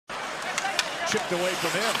chipped away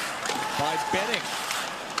from him by Benning.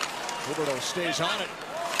 Huberdeau stays on it.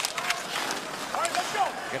 All right, let's go.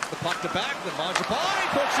 Gets the puck to back, then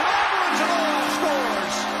Mangiapane puts it over and Zadorov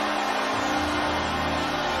scores.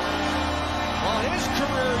 While his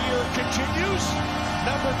career year continues,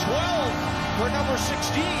 number 12 for number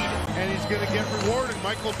 16. And he's going to get rewarded.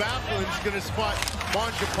 Michael Baflin's going to spot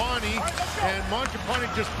Mangiapane, and Mangiapane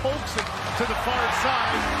just pokes it to the far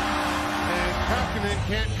side. And Kakkonen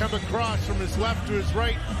can't come across from his left to his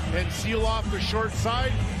right and seal off the short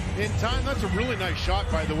side in time. That's a really nice shot,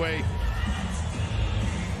 by the way.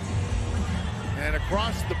 And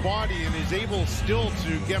across the body, and is able still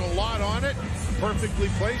to get a lot on it. Perfectly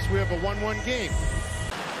placed. We have a 1-1 game.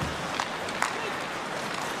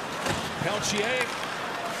 Peltier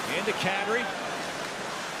into Kadri.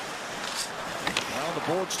 Down the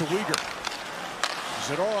boards to Uyghur.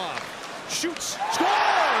 Zadorov shoots,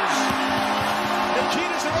 scores!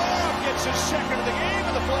 Nikita Zadorov gets his second of the game,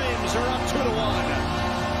 and the Flames are up 2-1.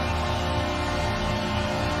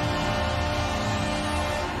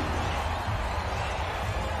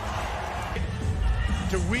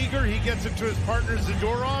 To Uyghur, he gets it to his partner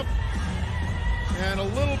Zadorov, and a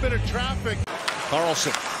little bit of traffic.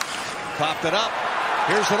 Carlson popped it up.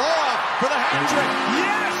 Here's Zadorov for the hat trick.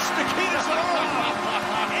 Yes, Nikita Zadorov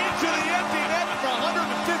into the empty net from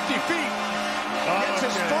 150 feet. Gets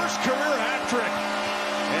his first career hat trick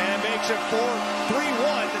and makes it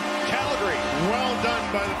 3-1 Calgary. Well done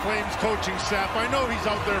by the Flames coaching staff. I know he's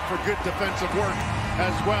out there for good defensive work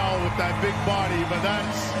as well with that big body, but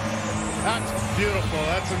that's beautiful.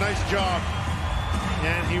 That's a nice job.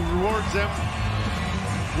 And he rewards them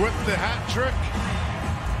with the hat trick.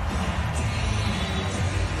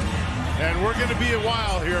 And we're going to be a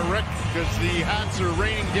while here, Rick, because the hats are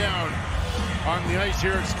raining down on the ice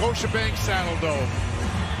here at Scotiabank Saddledome.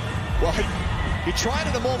 Well, he tried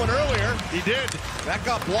it a moment earlier. He did. That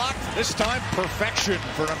got blocked. This time, perfection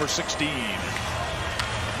for number 16.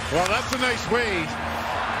 Well, that's a nice way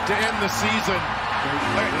to end the season.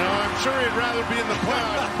 You know, I'm sure he'd rather be in the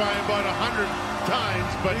playoffs by about 100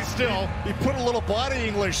 times, but still. He put a little body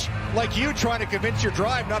English, like you trying to convince your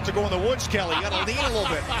drive not to go in the woods, Kelly. You got to lean a little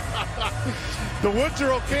bit. The woods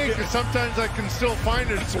are okay, because sometimes I can still find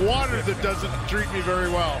it. It's water that doesn't treat me very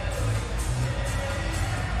well.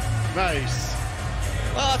 Nice.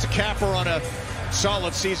 Well, that's a capper on a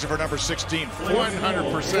solid season for number 16.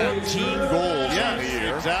 100%. 14 goals on the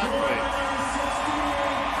year. Exactly.